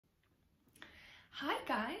Hi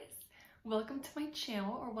guys, welcome to my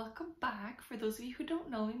channel, or welcome back. For those of you who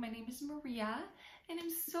don't know me, my name is Maria and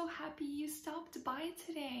I'm so happy you stopped by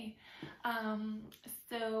today.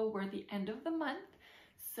 So we're at the end of the month,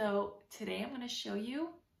 so today I'm going to show you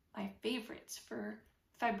my favorites for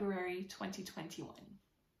February 2021.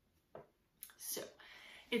 So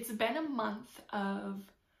it's been a month of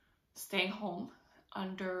staying home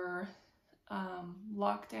under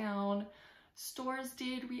lockdown. Stores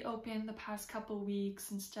did reopen the past couple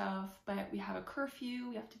weeks and stuff, but we have a curfew.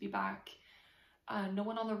 We have to be back. No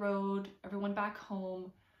one on the road, everyone back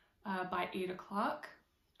home by 8 o'clock,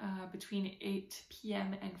 between 8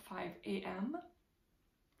 p.m. and 5 a.m.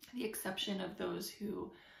 The exception of those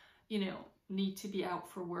who, need to be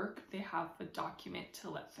out for work. They have a document to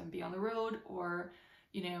let them be on the road, or,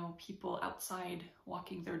 people outside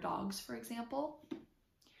walking their dogs, for example.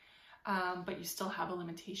 But you still have a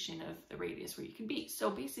limitation of the radius where you can be. So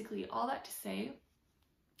basically, all that to say,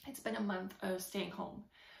 it's been a month of staying home,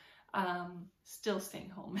 still staying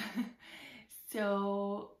home.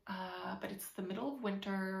 So, but it's the middle of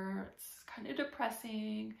winter, it's kind of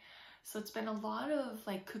depressing. So it's been a lot of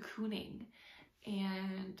like cocooning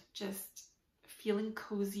and just feeling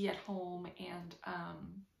cozy at home and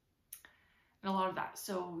a lot of that.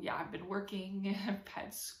 So yeah, I've been working, I've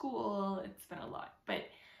had school, it's been a lot. But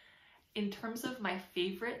in terms of my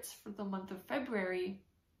favorites for the month of February,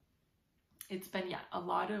 it's been, a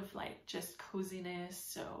lot of like just coziness.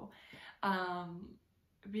 So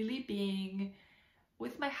really being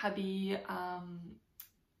with my hubby,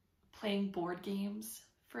 playing board games,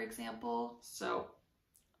 for example. So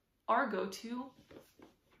our go-to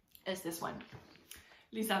is this one,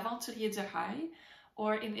 Les Aventuriers du Rail,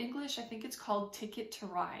 or in English, I think it's called Ticket to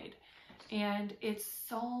Ride. And it's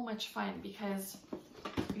so much fun because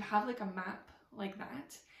you have like a map like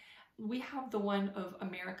that. We have the one of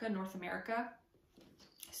America, North America.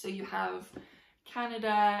 So you have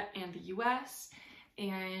Canada and the US,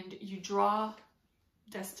 and you draw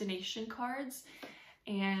destination cards,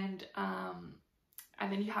 and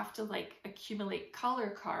then you have to like accumulate color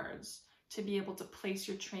cards to be able to place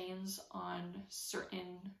your trains on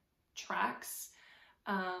certain tracks,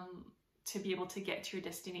 to be able to get to your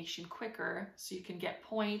destination quicker, so you can get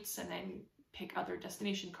points and then pick other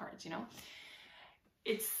destination cards,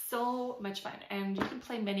 It's so much fun, and you can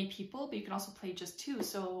play many people, but you can also play just two.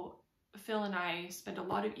 So Phil and I spend a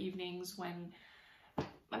lot of evenings when,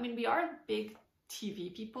 we are big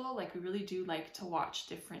TV people, like we really do like to watch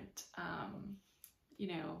different,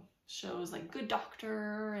 shows like Good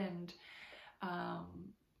Doctor, and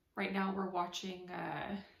right now we're watching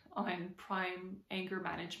on Prime Anger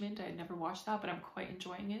Management. I had never watched that, but I'm quite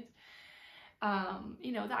enjoying it.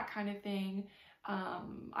 That kind of thing.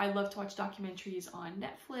 I love to watch documentaries on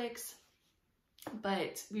Netflix,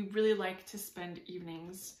 but we really like to spend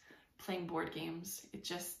evenings playing board games. It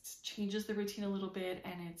just changes the routine a little bit,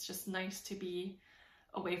 and it's just nice to be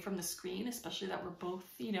away from the screen, especially that we're both,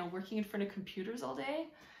 working in front of computers all day.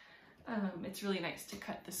 It's really nice to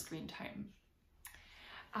cut the screen time.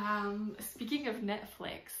 Speaking of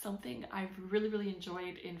Netflix, something I've really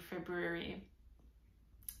enjoyed in February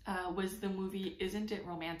was the movie Isn't It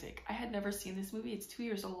Romantic? I had never seen this movie. It's 2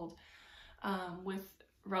 years old, with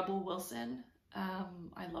Rebel Wilson.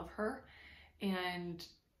 I love her, and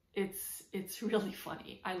it's really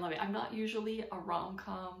funny. I love it. I'm not usually a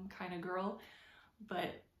rom-com kind of girl,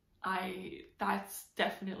 but that's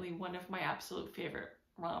definitely one of my absolute favorite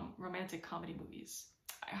romantic comedy movies.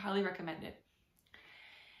 I highly recommend it.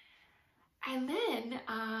 And then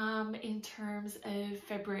in terms of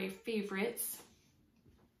February favorites,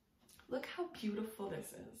 look how beautiful this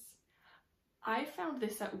is. I found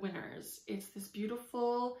this at Winners. It's this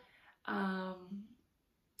beautiful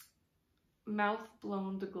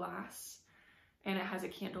mouth-blown glass, and it has a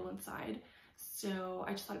candle inside. So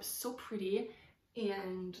I just thought it was so pretty,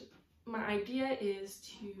 and my idea is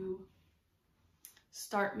to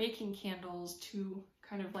start making candles to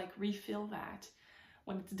kind of like refill that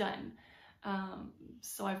when it's done.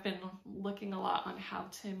 So I've been looking a lot on how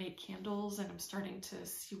to make candles, and I'm starting to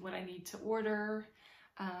see what I need to order,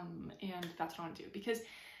 and that's what I want to do. Because,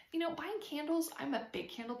 buying candles, I'm a big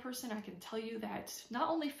candle person. I can tell you that not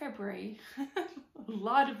only February, a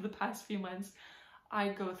lot of the past few months, I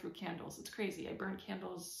go through candles. It's crazy. I burn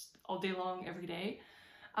candles all day long, every day.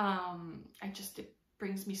 It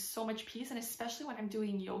brings me so much peace, and especially when I'm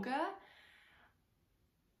doing yoga,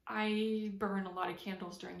 I burn a lot of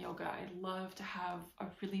candles during yoga. I love to have a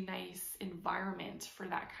really nice environment for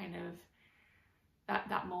that kind of,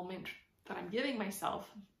 that moment that I'm giving myself.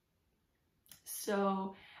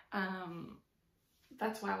 So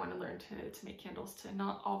that's why I want to learn to make candles, to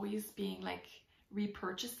not always being like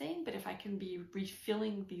repurchasing, but if I can be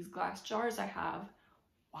refilling these glass jars I have,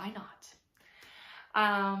 why not?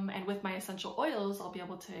 And with my essential oils, I'll be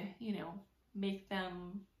able to, you know, make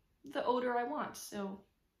them the odor I want. So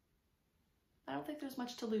I don't think there's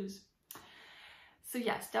much to lose. So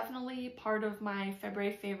yes, definitely part of my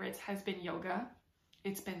February favorites has been yoga.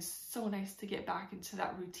 It's been so nice to get back into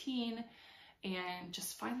that routine and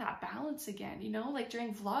just find that balance again. You know, like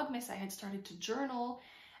during Vlogmas, I had started to journal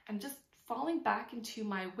and just falling back into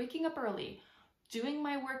my waking up early, doing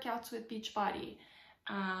my workouts with Beachbody,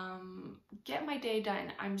 get my day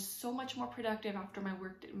done. I'm so much more productive after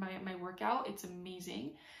my workout. It's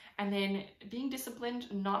amazing. And then being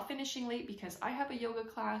disciplined, not finishing late because I have a yoga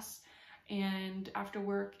class and after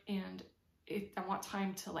work, and I want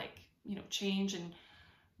time to, like, you know, change and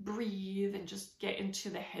breathe and just get into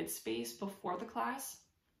the headspace before the class.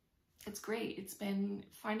 It's great. It's been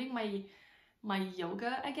finding my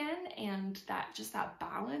yoga again, and that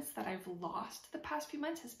balance that I've lost the past few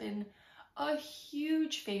months has been a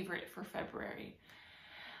huge favorite for February.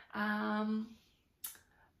 Another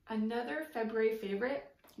February favorite,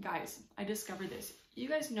 guys, I discovered this. You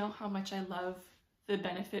guys know how much I love the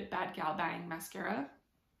Benefit Bad Gal Bang mascara.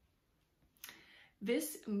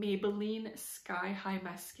 This Maybelline Sky High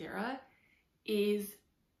mascara is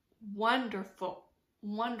wonderful,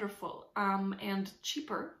 wonderful, and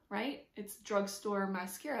cheaper, right? It's drugstore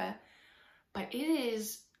mascara, but it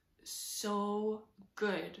is so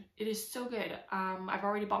good. It is so good. I've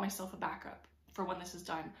already bought myself a backup for when this is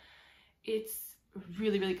done. It's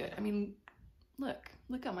really, really good. I mean, look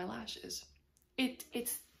at my lashes.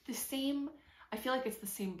 It's the same. I feel like it's the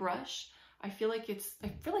same brush. I feel like it's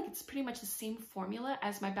pretty much the same formula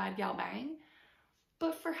as my Bad Gal Bang,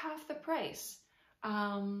 but for half the price.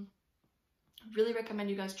 Really recommend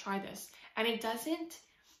you guys try this. And it doesn't,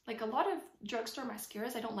 like a lot of drugstore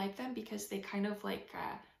mascaras, I don't like them because they kind of like,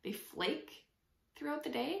 they flake throughout the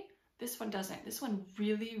day. This one doesn't. This one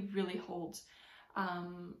really, really holds.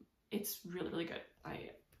 It's really, really good.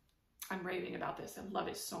 I'm raving about this. I love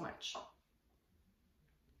it so much.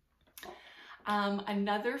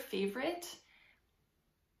 Another favorite,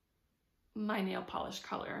 my nail polish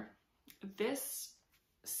color. This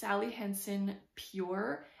Sally Hansen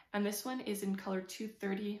Pure, and this one is in color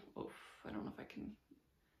 230. Oof, I don't know if I can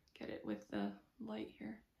get it with the light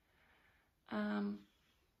here.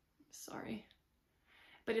 Sorry.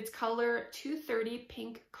 But it's color 230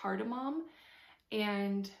 Pink Cardamom,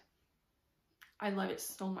 and I love it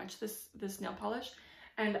so much, this nail polish.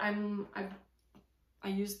 And I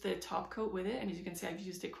used the top coat with it, and as you can see, I've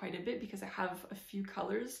used it quite a bit because I have a few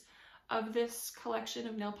colors of this collection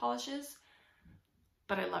of nail polishes,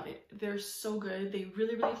 but I love it. They're so good. They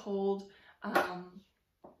really, really hold.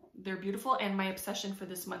 They're beautiful, and my obsession for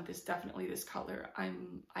this month is definitely this color.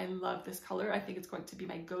 I love this color. I think it's going to be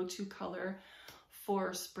my go-to color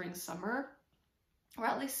for spring, summer, or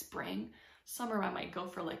at least spring. Summer, I might go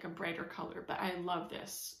for like a brighter color, but I love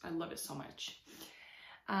this. I love it so much.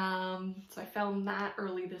 So I found that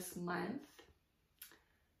early this month.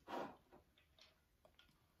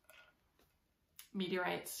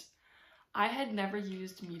 Meteorites. I had never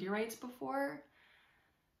used Meteorites before.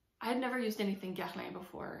 I had never used anything Guerlain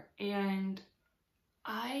before, and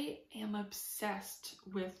I am obsessed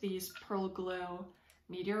with these Pearl Glow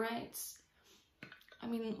Meteorites. I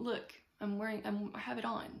mean, look, I have it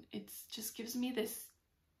on. It's just gives me this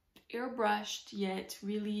airbrushed yet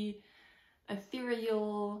really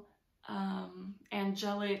ethereal,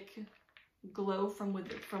 angelic glow from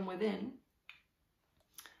within.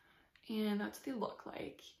 And that's what they look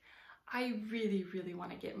like. I really, really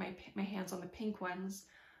want to get my hands on the pink ones,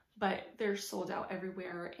 but they're sold out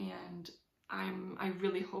everywhere, and I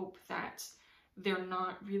really hope that they're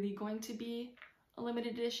not really going to be a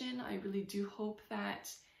limited edition. I really do hope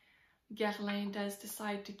that Guerlain does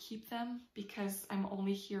decide to keep them, because I'm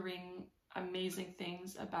only hearing amazing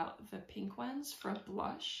things about the pink ones for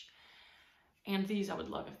blush. And these I would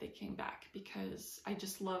love if they came back, because I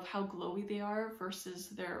just love how glowy they are versus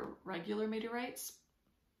their regular Meteorites.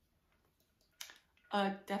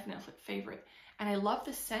 Definite favorite. And I love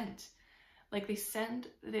the scent. Like they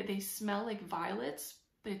smell like violets,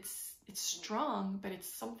 but it's strong, but it's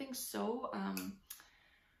something so,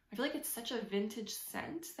 I feel like it's such a vintage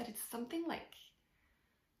scent that it's something like,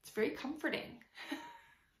 it's very comforting.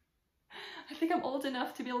 I think I'm old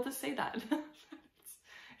enough to be able to say that.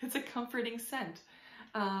 It's a comforting scent.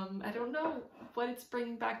 I don't know what it's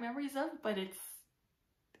bringing back memories of, but it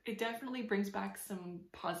definitely brings back some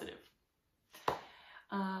positive.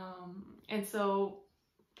 And so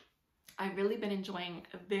I've really been enjoying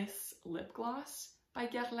this lip gloss by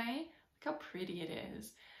Guerlain. Look how pretty it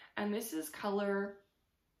is. And this is color,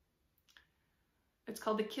 it's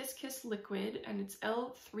called the Kiss Kiss Liquid, and it's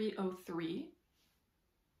L303.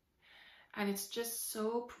 And it's just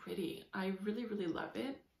so pretty. I really, really love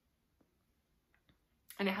it.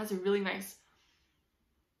 And it has a really nice,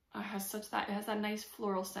 it has that nice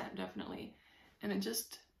floral scent, definitely. And it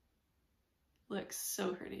just looks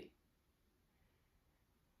so pretty.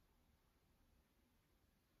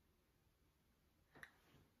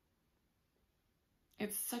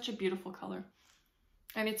 It's such a beautiful color.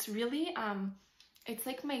 And it's really, it's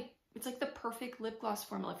like the perfect lip gloss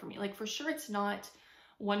formula for me. Like, for sure it's not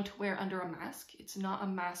one to wear under a mask. It's not a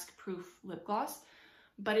mask proof lip gloss,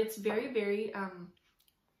 but it's very, very,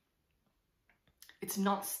 it's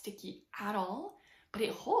not sticky at all, but it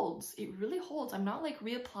holds. It really holds. I'm not like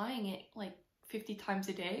reapplying it like 50 times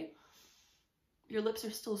a day. Your lips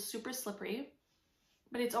are still super slippery,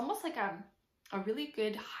 but it's almost like a really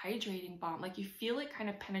good hydrating balm. Like, you feel it kind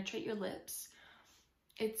of penetrate your lips.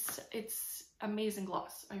 It's amazing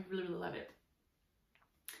gloss. I really, really love it.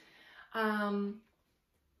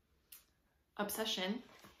 Obsession,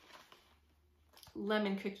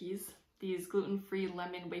 lemon cookies, these gluten-free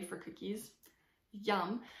lemon wafer cookies.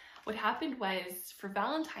 Yum. What happened was, for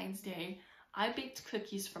Valentine's Day, I baked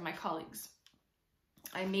cookies for my colleagues.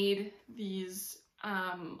 I made these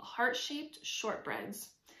heart-shaped shortbreads.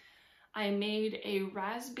 I made a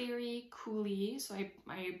raspberry coulis, so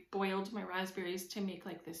I boiled my raspberries to make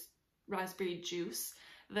like this raspberry juice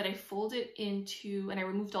that I folded into, and I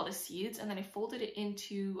removed all the seeds, and then I folded it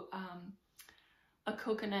into a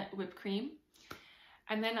coconut whipped cream.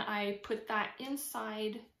 And then I put that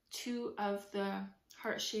inside 2 of the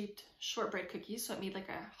heart-shaped shortbread cookies, so it made like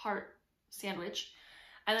a heart sandwich.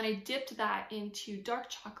 And then I dipped that into dark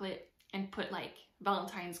chocolate and put like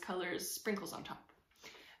Valentine's colors sprinkles on top.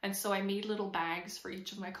 And so I made little bags for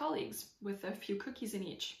each of my colleagues with a few cookies in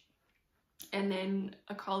each. And then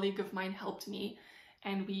a colleague of mine helped me,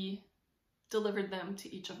 and we delivered them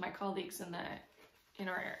to each of my colleagues in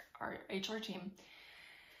our HR team.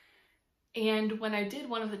 And when I did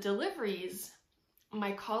one of the deliveries,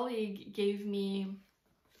 my colleague gave me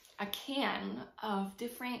a can of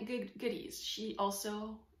different goodies. She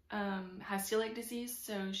also has celiac disease,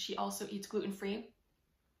 so she also eats gluten-free.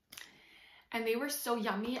 And they were so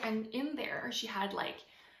yummy. And in there, she had like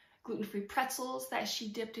gluten-free pretzels that she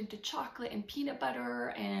dipped into chocolate and peanut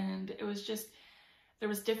butter. And it was just, there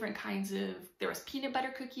was different kinds of, there was peanut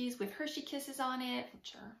butter cookies with Hershey Kisses on it,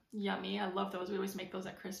 which are yummy. I love those. We always make those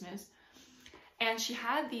at Christmas. And she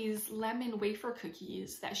had these lemon wafer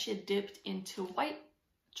cookies that she had dipped into white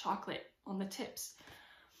chocolate on the tips.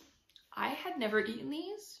 I had never eaten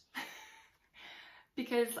these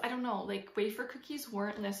because, I don't know, like wafer cookies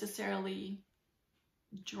weren't necessarily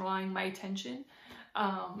drawing my attention.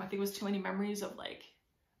 I think it was too many memories of like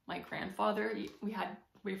my grandfather. We had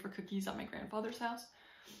wafer cookies at my grandfather's house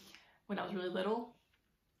when I was really little.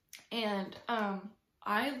 And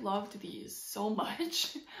I loved these so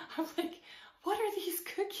much. I'm like, what are these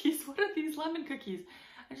cookies? What are these lemon cookies?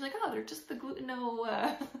 I was like, oh, they're just the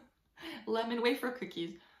Glutino lemon wafer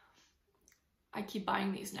cookies. I keep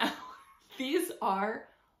buying these now. These are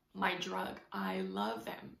my drug. I love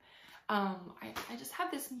them. I just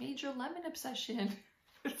have this major lemon obsession.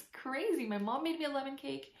 It's crazy. My mom made me a lemon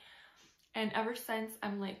cake, and ever since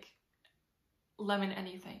I'm like, lemon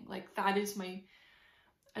anything. Like, that is my,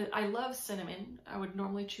 I love cinnamon. I would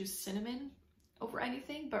normally choose cinnamon over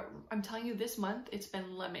anything, but I'm telling you, this month it's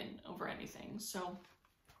been lemon over anything. So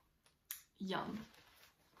yum.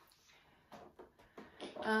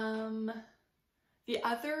 The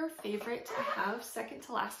other favorite I have, second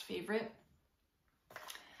to last favorite,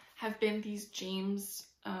 have been these James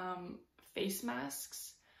face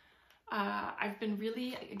masks. I've been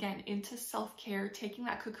really, again, into self-care, taking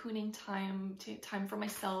that cocooning time, time for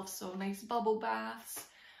myself. So nice bubble baths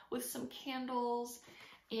with some candles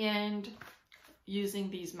and using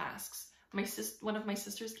these masks. One of my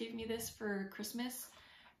sisters gave me this for Christmas,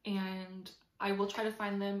 and I will try to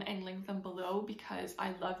find them and link them below because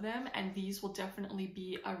I love them, and these will definitely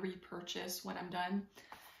be a repurchase when I'm done.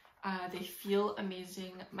 They feel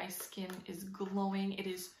amazing. My skin is glowing. It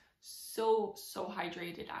is so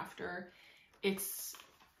hydrated after. It's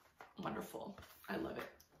wonderful. I love it.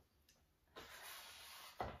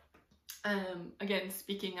 Again,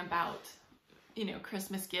 speaking about, you know,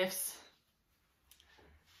 Christmas gifts,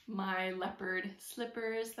 my leopard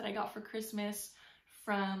slippers that I got for Christmas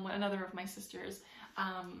from another of my sisters.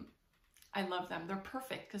 I love them. They're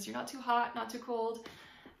perfect because you're not too hot, not too cold,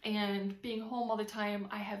 and being home all the time,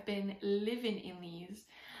 I have been living in these.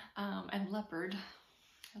 And leopard,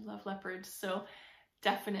 I love leopards, so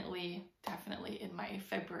definitely in my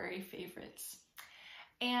February favorites.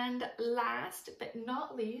 And last but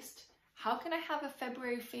not least, how can I have a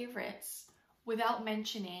February favorites without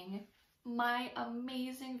mentioning my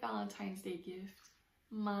amazing Valentine's Day gift,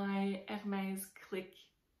 my Hermès Click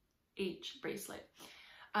H bracelet.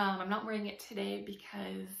 I'm not wearing it today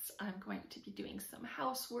because I'm going to be doing some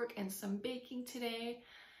housework and some baking today,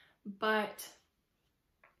 but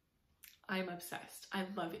I'm obsessed. I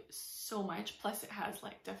love it so much. Plus it has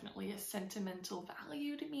like definitely a sentimental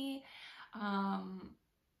value to me.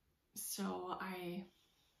 So I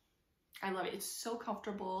love it. It's so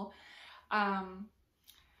comfortable. I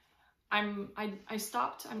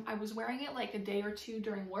was wearing it like a day or two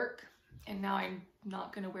during work, and now I'm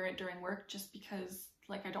not gonna wear it during work just because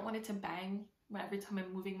like I don't want it to bang every time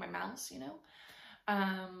I'm moving my mouse, you know.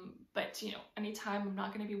 But you know, anytime I'm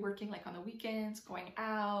not gonna be working, like on the weekends, going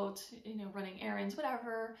out, you know, running errands,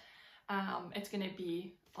 whatever, it's gonna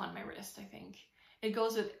be on my wrist. I think it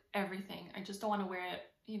goes with everything. I just don't want to wear it,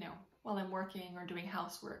 you know, while I'm working or doing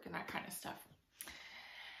housework and that kind of stuff.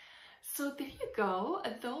 So there you go.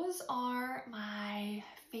 Those are my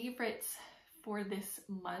favorites for this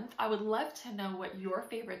month. I would love to know what your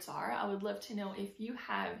favorites are. I would love to know if you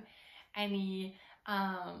have any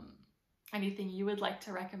anything you would like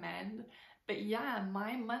to recommend. But yeah,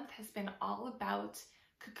 my month has been all about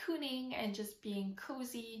cocooning and just being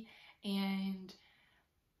cozy and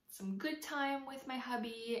some good time with my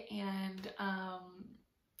hubby and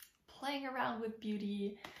playing around with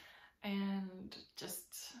beauty and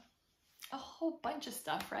just a whole bunch of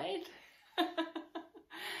stuff, right?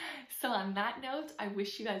 So on that note, I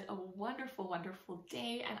wish you guys a wonderful, wonderful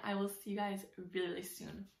day, and I will see you guys really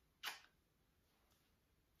soon.